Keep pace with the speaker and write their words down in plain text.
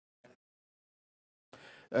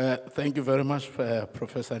Thank you very much,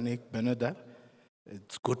 Professor Nick Benedal.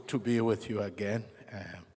 It's good to be with you again.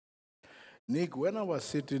 Nick, when I was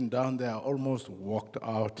sitting down there, I almost walked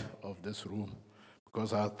out of this room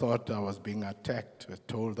because I thought I was being attacked,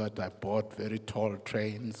 told that I bought very tall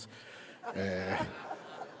trains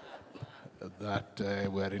that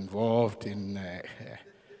were involved in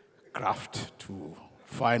graft to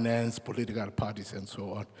finance political parties and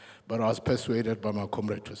so on. But I was persuaded by my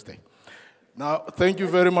comrade to stay. Now, thank you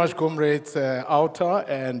very much, comrades OUTA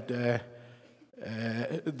and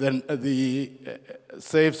then the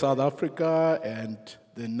Save South Africa and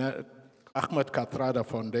the Ahmed Kathrada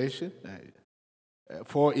Foundation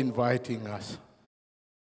for inviting us.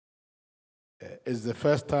 It's the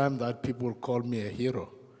first time that people call me a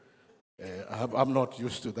hero. I'm not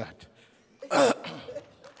used to that.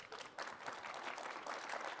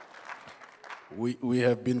 We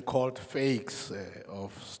have been called fakes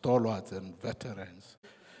of stalwarts and veterans.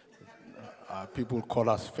 People call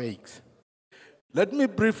us fakes. Let me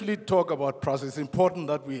briefly talk about PRASA. It's important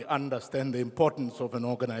that we understand the importance of an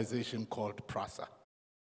organization called PRASA.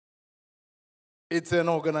 It's an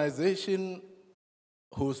organization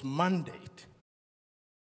whose mandate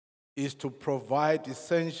is to provide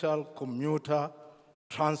essential commuter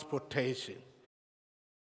transportation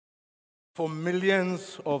for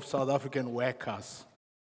millions of South African workers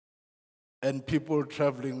and people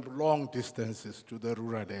traveling long distances to the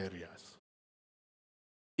rural areas.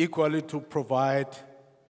 Equally, to provide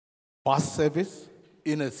bus service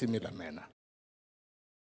in a similar manner.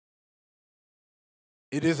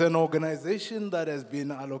 It is an organization that has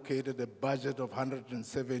been allocated a budget of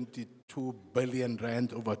 172 billion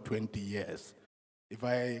rand over 20 years. If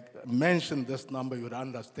I mention this number, you would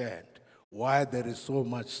understand why there is so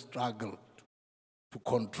much struggle to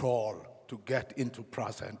control, to get into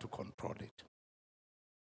PRASA and to control it.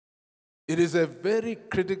 It is a very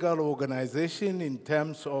critical organization in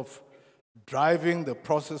terms of driving the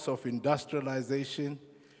process of industrialization,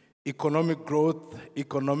 economic growth,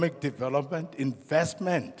 economic development,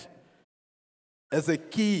 investment as a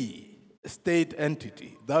key state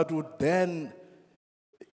entity that would then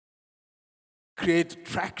create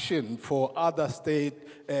traction for other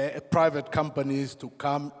private companies to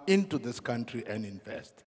come into this country and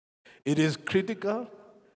invest. It is critical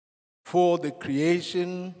for the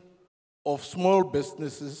creation of small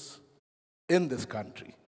businesses in this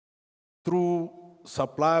country through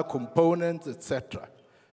supplier components, etc.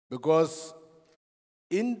 Because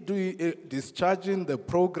in discharging the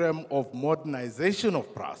program of modernization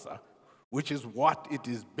of PRASA, which is what it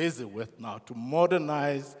is busy with now, to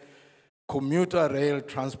modernize commuter rail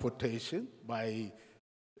transportation by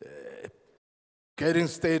getting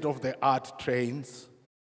state-of-the-art trains,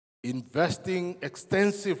 investing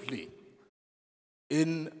extensively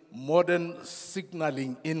in modern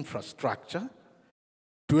signaling infrastructure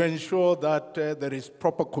to ensure that there is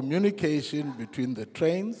proper communication between the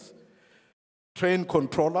trains, train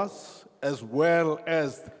controllers, as well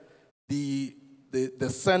as the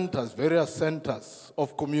centers, various centers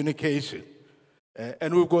of communication.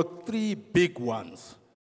 And we've got three big ones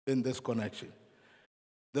in this connection.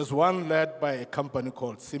 There's one led by a company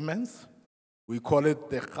called Siemens. We call it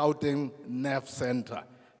the Gauteng Nav Center,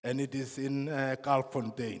 and it is in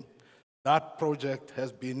Kaalfontein. That project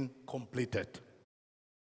has been completed.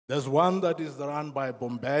 There's one that is run by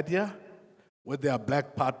Bombardier with their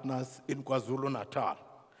black partners in KwaZulu-Natal.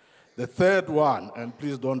 The third one, and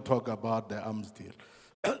please don't talk about the arms deal.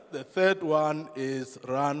 The third one is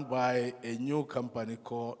run by a new company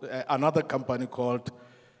called, another company called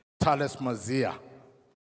Thales Mazia.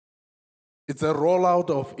 It's a rollout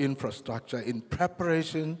of infrastructure in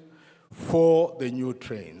preparation for the new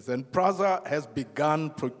trains. And PRASA has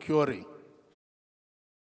begun procuring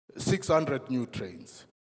 600 new trains.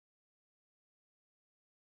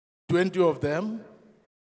 20 of them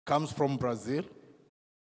comes from Brazil,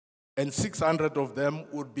 and 600 of them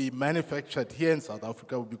would be manufactured here in South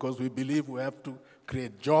Africa because we believe we have to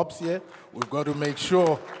create jobs here. We've got to make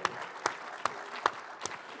sure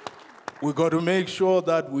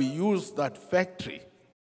that we use that factory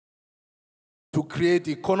to create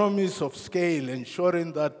economies of scale,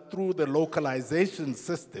 ensuring that through the localization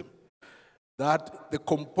system, that the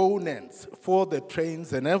components for the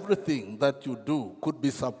trains and everything that you do could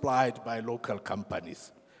be supplied by local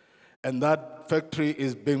companies. And that factory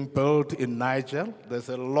is being built in Niger. There's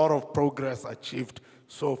a lot of progress achieved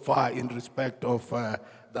so far in respect of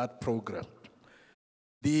that program.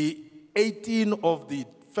 The 18 of the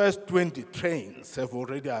first 20 trains have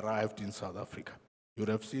already arrived in South Africa. You would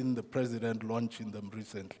have seen the president launching them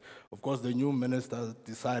recently. Of course, the new minister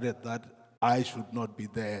decided that I should not be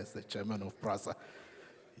there as the chairman of PRASA.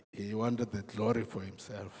 He wanted the glory for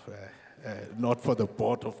himself, not for the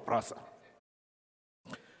board of PRASA.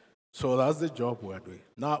 So that's the job we're doing.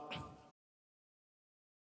 Now,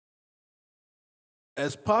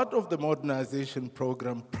 as part of the modernization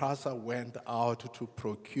program, PRASA went out to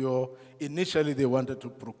procure, initially they wanted to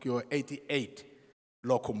procure 88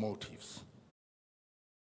 locomotives.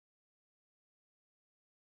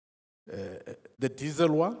 The diesel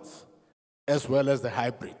ones, as well as the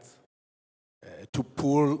hybrids, to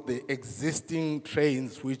pull the existing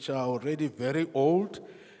trains, which are already very old,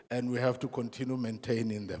 and we have to continue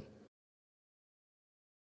maintaining them.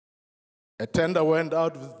 A tender went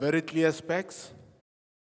out with very clear specs.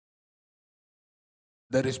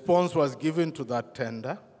 The response was given to that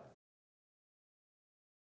tender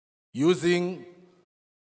using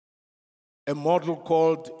a model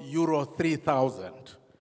called Euro 3000,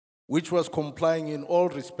 which was complying in all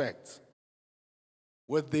respects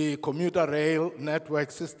with the commuter rail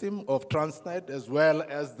network system of Transnet, as well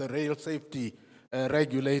as the rail safety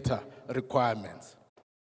regulator requirements.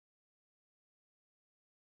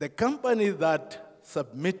 The company that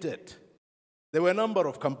submitted, there were a number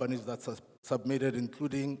of companies that submitted,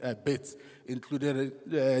 including bids, including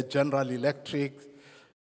General Electric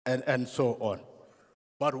and so on.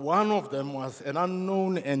 But one of them was an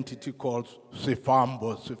unknown entity called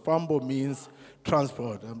Sifambo. Sifambo means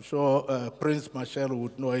transport. I'm sure Prince Marshall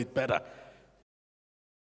would know it better.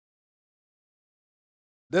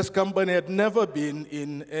 This company had never been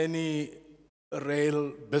in any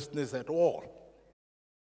rail business at all.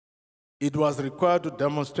 It was required to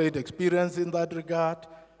demonstrate experience in that regard,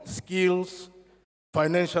 skills,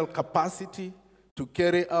 financial capacity to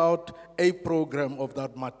carry out a program of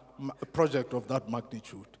that project of that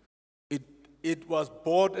magnitude. It was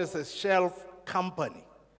bought as a shelf company,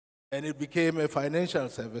 and it became a financial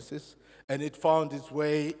services, and it found its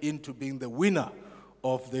way into being the winner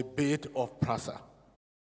of the bid of PRASA.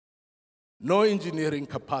 No engineering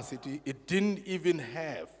capacity. It didn't even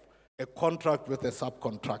have a contract with a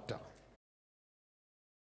subcontractor.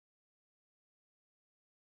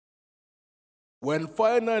 When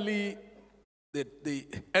finally,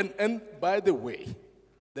 and by the way,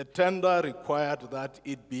 the tender required that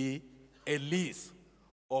it be a lease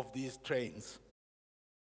of these trains.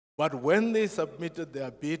 But when they submitted their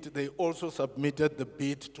bid, they also submitted the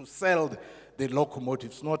bid to sell the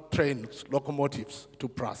locomotives, not trains, locomotives, to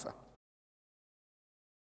PRASA.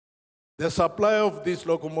 The supplier of these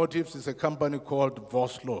locomotives is a company called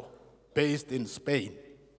Vosloo, based in Spain.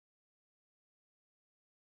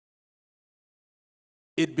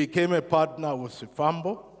 It became a partner with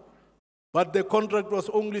Sifambo, but the contract was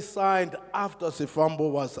only signed after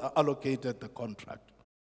Sifambo was allocated the contract.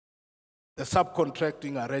 The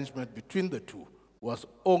subcontracting arrangement between the two was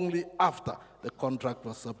only after the contract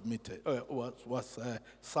was submitted, was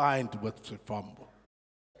signed with Sifambo.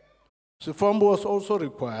 Sifambo was also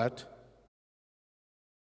required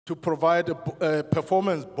to provide a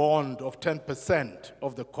performance bond of 10%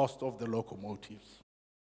 of the cost of the locomotives.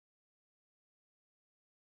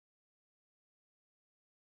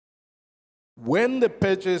 When the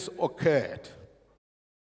purchase occurred,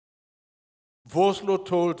 Vosloo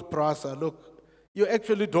told PRASA, look, you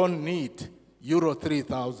actually don't need Euro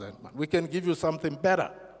 3000. We can give you something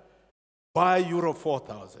better. Buy Euro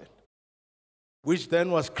 4000, which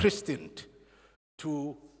then was christened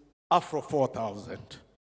to Afro 4000.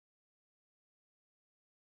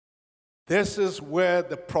 This is where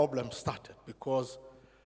the problem started, because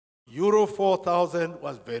Euro 4000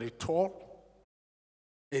 was very tall.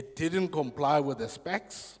 It didn't comply with the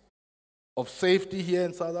specs of safety here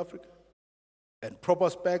in South Africa and proper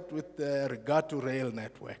spec with regard to rail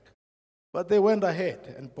network. But they went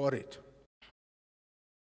ahead and bought it.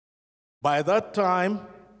 By that time,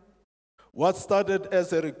 what started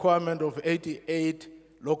as a requirement of 88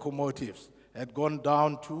 locomotives had gone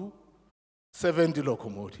down to 70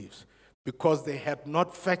 locomotives because they had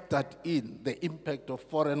not factored in the impact of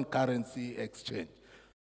foreign currency exchange.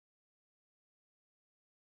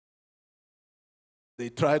 They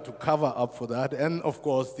tried to cover up for that, and of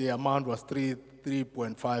course the amount was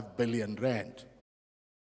 3.5 billion rand.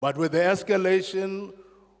 But with the escalation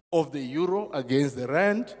of the euro against the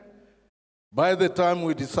rand, by the time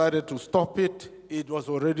we decided to stop it, it was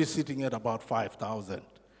already sitting at about 5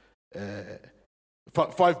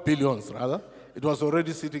 billion rather. It was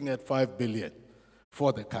already sitting at 5 billion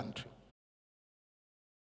for the country.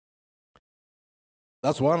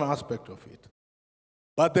 That's one aspect of it.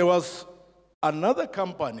 But there was another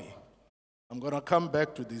company, I'm going to come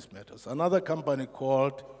back to these matters, another company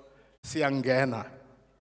called Siangena.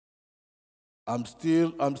 I'm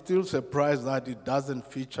still surprised that it doesn't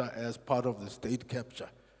feature as part of the state capture,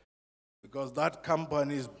 because that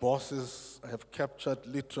company's bosses have captured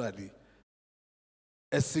literally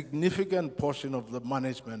a significant portion of the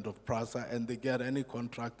management of PRASA, and they get any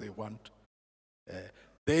contract they want.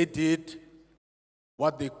 They did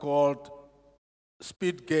what they called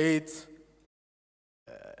speed gates,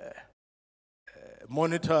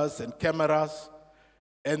 monitors and cameras,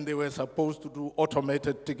 and they were supposed to do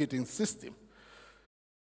automated ticketing system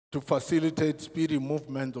to facilitate speedy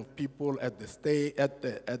movement of people at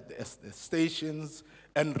the stations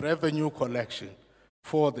and revenue collection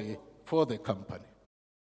for the company.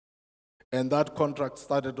 And that contract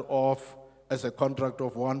started off as a contract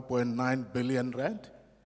of 1.9 billion rand.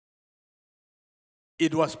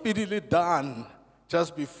 It was speedily done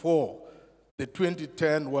just before the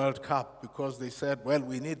 2010 World Cup because they said, well,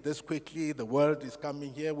 we need this quickly, the world is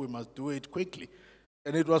coming here, we must do it quickly.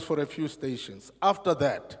 And it was for a few stations. After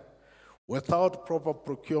that, without proper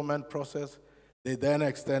procurement process, they then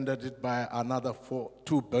extended it by another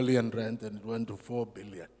 2 billion rand, and it went to 4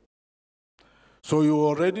 billion. So you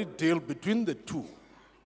already deal between the two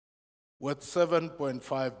with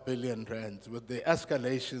 7.5 billion rands, with the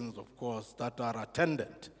escalations, of course, that are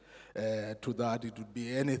attendant to that. It would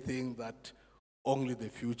be anything that only the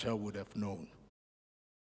future would have known.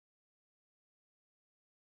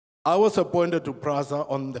 I was appointed to PRASA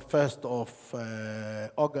on the 1st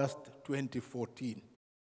of August 2014.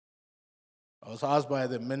 I was asked by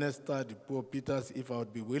the Minister, Dipuo Peters, if I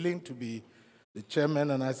would be willing to be the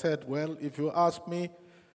chairman, and I said, well, if you ask me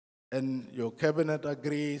and your cabinet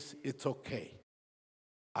agrees, it's okay.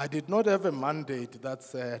 I did not have a mandate that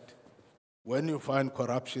said, when you find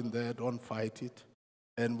corruption there, don't fight it.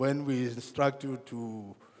 And when we instruct you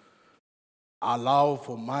to allow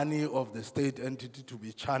for money of the state entity to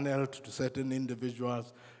be channeled to certain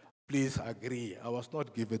individuals, please agree. I was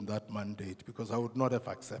not given that mandate because I would not have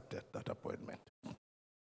accepted that appointment.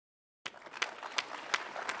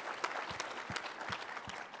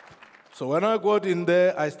 So when I got in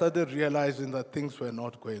there, I started realizing that things were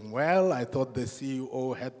not going well. I thought the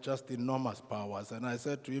CEO had just enormous powers. And I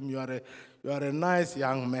said to him, you are a nice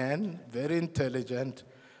young man, very intelligent,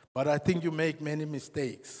 but I think you make many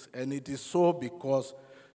mistakes. And it is so because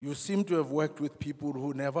you seem to have worked with people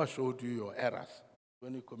who never showed you your errors,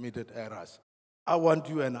 when you committed errors. I want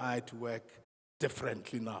you and I to work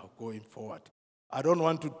differently now, going forward. I don't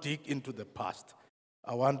want to dig into the past.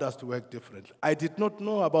 I want us to work differently. I did not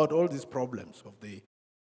know about all these problems of the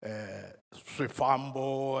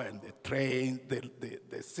Swifambo and the train,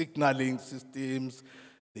 the signaling systems,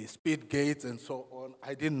 the speed gates and so on.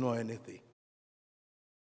 I didn't know anything.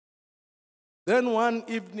 Then one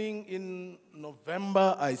evening in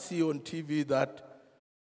November, I see on TV that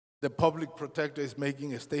the public protector is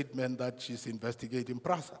making a statement that she's investigating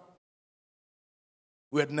PRASA.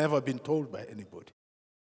 We had never been told by anybody.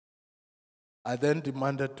 I then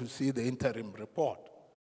demanded to see the interim report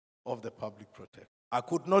of the public protector. I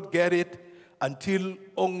could not get it until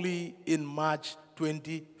only in March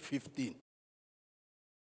 2015.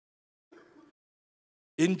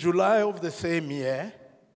 In July of the same year,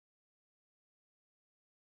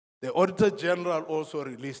 the Auditor General also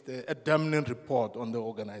released a damning report on the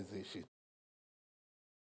organization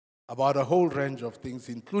about a whole range of things,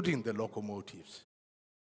 including the locomotives.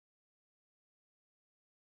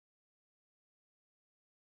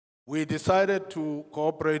 We decided to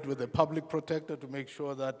cooperate with the public protector to make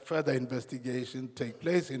sure that further investigation take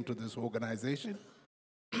place into this organization.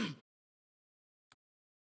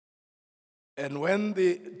 And when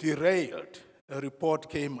they derailed, a report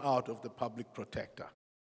came out of the public protector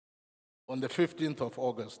on the 15th of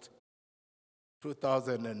August,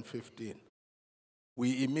 2015.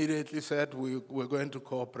 We immediately said we're going to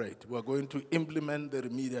cooperate. We're going to implement the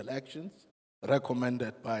remedial actions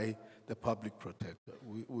recommended by the public protector.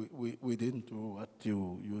 We didn't do what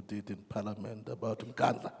you did in Parliament about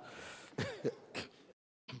Mkandla.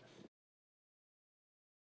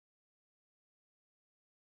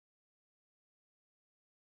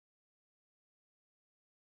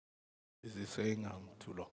 Is he saying I'm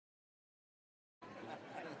too long?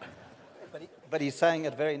 But he's saying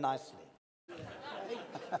it very nicely.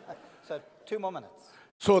 So 2 more minutes.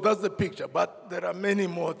 So that's the picture, but there are many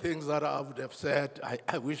more things that I would have said.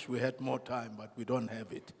 I wish we had more time, but we don't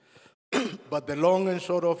have it. But the long and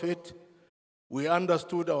short of it, we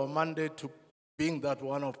understood our mandate to being that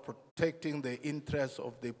one of protecting the interests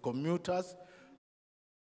of the commuters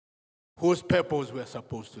whose purpose we're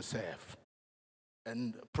supposed to serve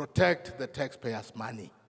and protect the taxpayers'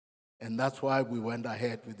 money. And that's why we went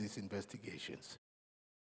ahead with these investigations.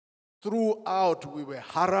 Throughout, we were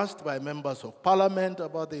harassed by members of parliament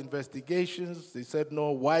about the investigations. They said,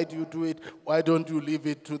 no, why do you do it? Why don't you leave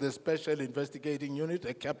it to the special investigating unit,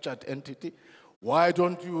 a captured entity? Why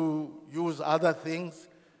don't you use other things?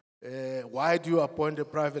 Why do you appoint a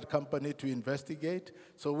private company to investigate?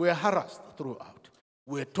 So we're harassed throughout.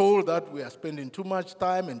 We're told that we are spending too much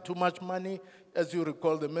time and too much money. As you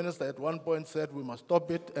recall, the minister at one point said we must stop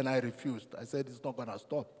it, and I refused. I said it's not going to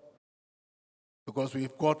stop, because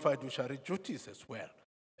we've got fiduciary duties as well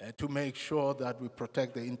to make sure that we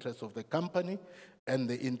protect the interests of the company and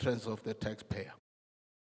the interests of the taxpayer.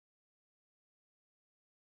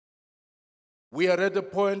 We are at the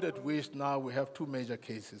point at which now we have two major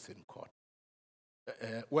cases in court.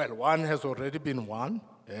 Well, one has already been won.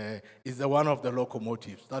 It's the one of the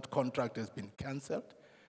locomotives. That contract has been cancelled.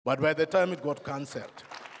 But by the time it got cancelled,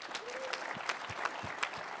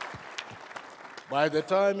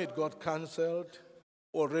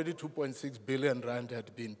 already 2.6 billion rand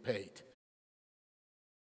had been paid.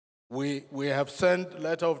 We have sent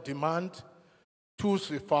letter of demand to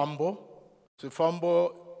Sifambo.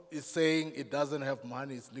 Sifambo is saying it doesn't have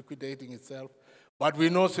money, it's liquidating itself. But we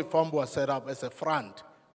know Sifambo was set up as a front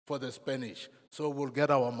for the Spanish, so we'll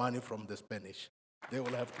get our money from the Spanish. They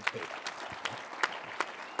will have to pay.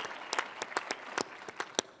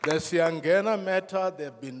 The Siangena matter, there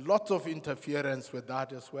have been lots of interference with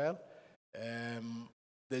that as well.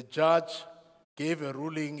 The judge gave a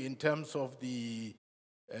ruling in terms of the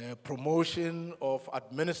Promotion of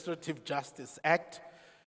Administrative Justice Act,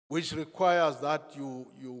 which requires that you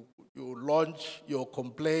launch your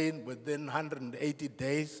complaint within 180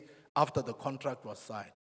 days after the contract was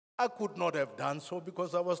signed. I could not have done so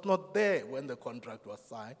because I was not there when the contract was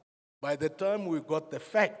signed. By the time we got the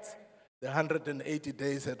facts, the 180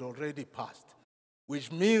 days had already passed,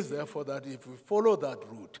 which means, therefore, that if we follow that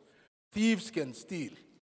route, thieves can steal.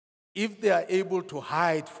 If they are able to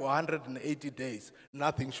hide for 180 days,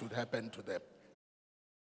 nothing should happen to them.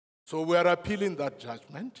 So we are appealing that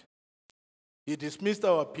judgment. He dismissed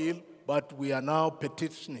our appeal, but we are now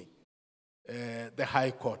petitioning the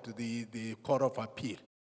High Court, the Court of Appeal,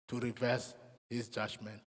 to reverse his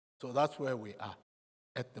judgment. So that's where we are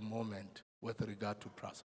at the moment with regard to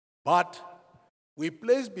PRASA. But we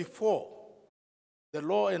placed before the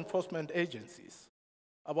law enforcement agencies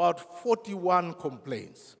about 41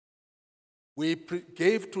 complaints. We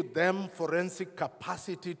gave to them forensic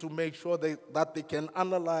capacity to make sure that they can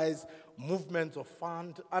analyze movements of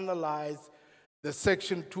funds, analyze the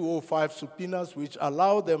Section 205 subpoenas, which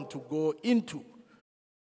allow them to go into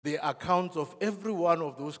the accounts of every one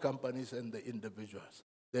of those companies and the individuals.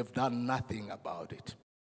 They've done nothing about it.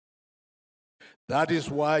 That is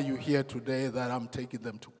why you hear today that I'm taking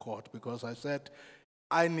them to court, because I said,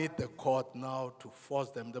 I need the court now to force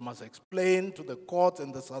them. They must explain to the courts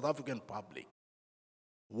and the South African public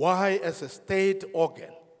why, as a state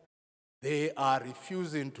organ, they are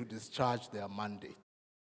refusing to discharge their mandate.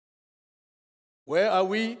 Where are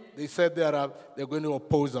we? They said they're going to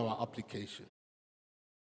oppose our application.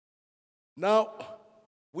 Now,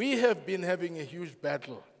 we have been having a huge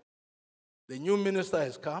battle. The new minister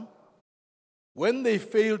has come. When they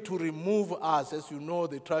failed to remove us, as you know,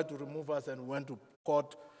 they tried to remove us and went to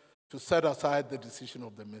court to set aside the decision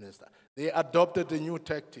of the minister. They adopted a new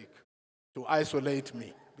tactic to isolate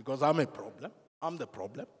me because I'm a problem. I'm the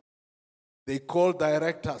problem. They called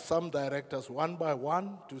directors, some directors one by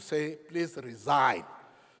one, to say, please resign,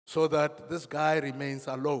 so that this guy remains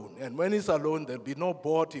alone. And when he's alone, there'll be no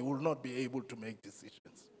board, he will not be able to make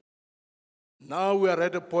decisions. Now we are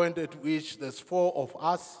at a point at which there's 4 of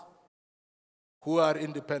us who are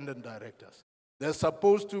independent directors. There's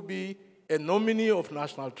supposed to be a nominee of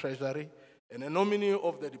National Treasury and a nominee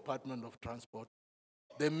of the Department of Transport.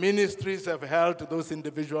 The ministries have held those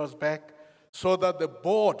individuals back so that the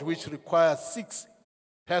board, which requires 6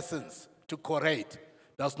 persons to curate,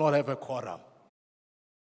 does not have a quorum.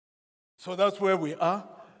 So that's where we are.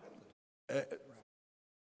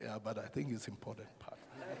 Yeah, but I think it's important part.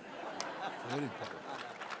 Very important.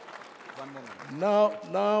 One moment.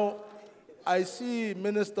 Now, I see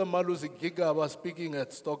Minister Malusi Giga was speaking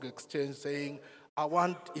at Stock Exchange saying, I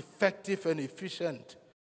want effective and efficient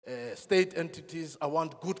state entities. I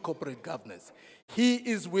want good corporate governance. He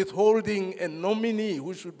is withholding a nominee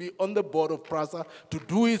who should be on the board of PRASA to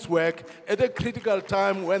do his work at a critical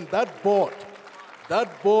time when that board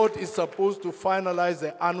is supposed to finalize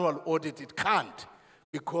the annual audit. It can't,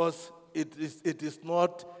 because it is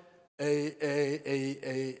not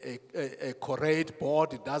a correct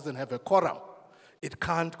board. It doesn't have a quorum. It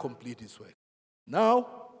can't complete its work. Now,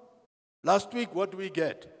 last week, what do we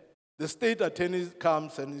get? The state attorney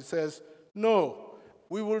comes and he says, no,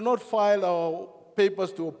 we will not file our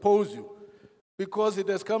papers to oppose you because it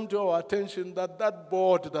has come to our attention that that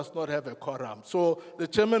board does not have a quorum. So the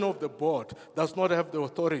chairman of the board does not have the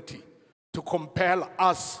authority to compel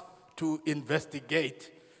us to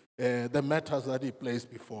investigate the matters that he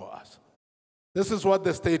placed before us. This is what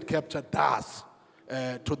the state capture does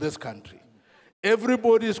to this country.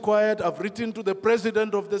 Everybody is quiet. I've written to the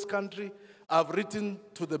president of this country. I've written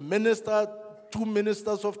to the minister, 2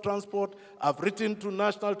 ministers of transport. I've written to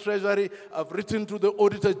National Treasury. I've written to the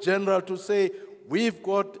Auditor General to say, we've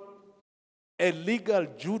got a legal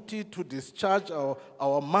duty to discharge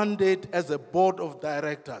our mandate as a board of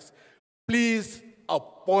directors. Please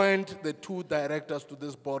appoint the 2 directors to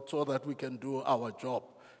this board so that we can do our job.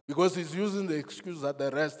 Because he's using the excuse that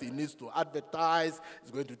the rest he needs to advertise,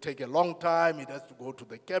 it's going to take a long time, it has to go to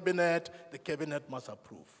the cabinet must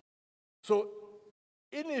approve. So,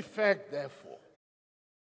 in effect, therefore,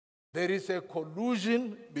 there is a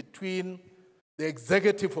collusion between the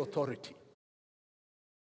executive authority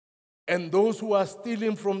and those who are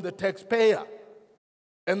stealing from the taxpayer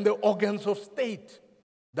and the organs of state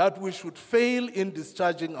that we should fail in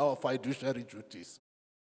discharging our fiduciary duties.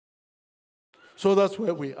 So that's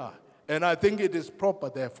where we are. And I think it is proper,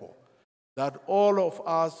 therefore, that all of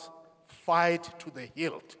us fight to the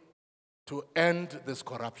hilt to end this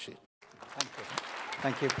corruption. Thank you.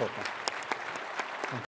 Thank you, Popo.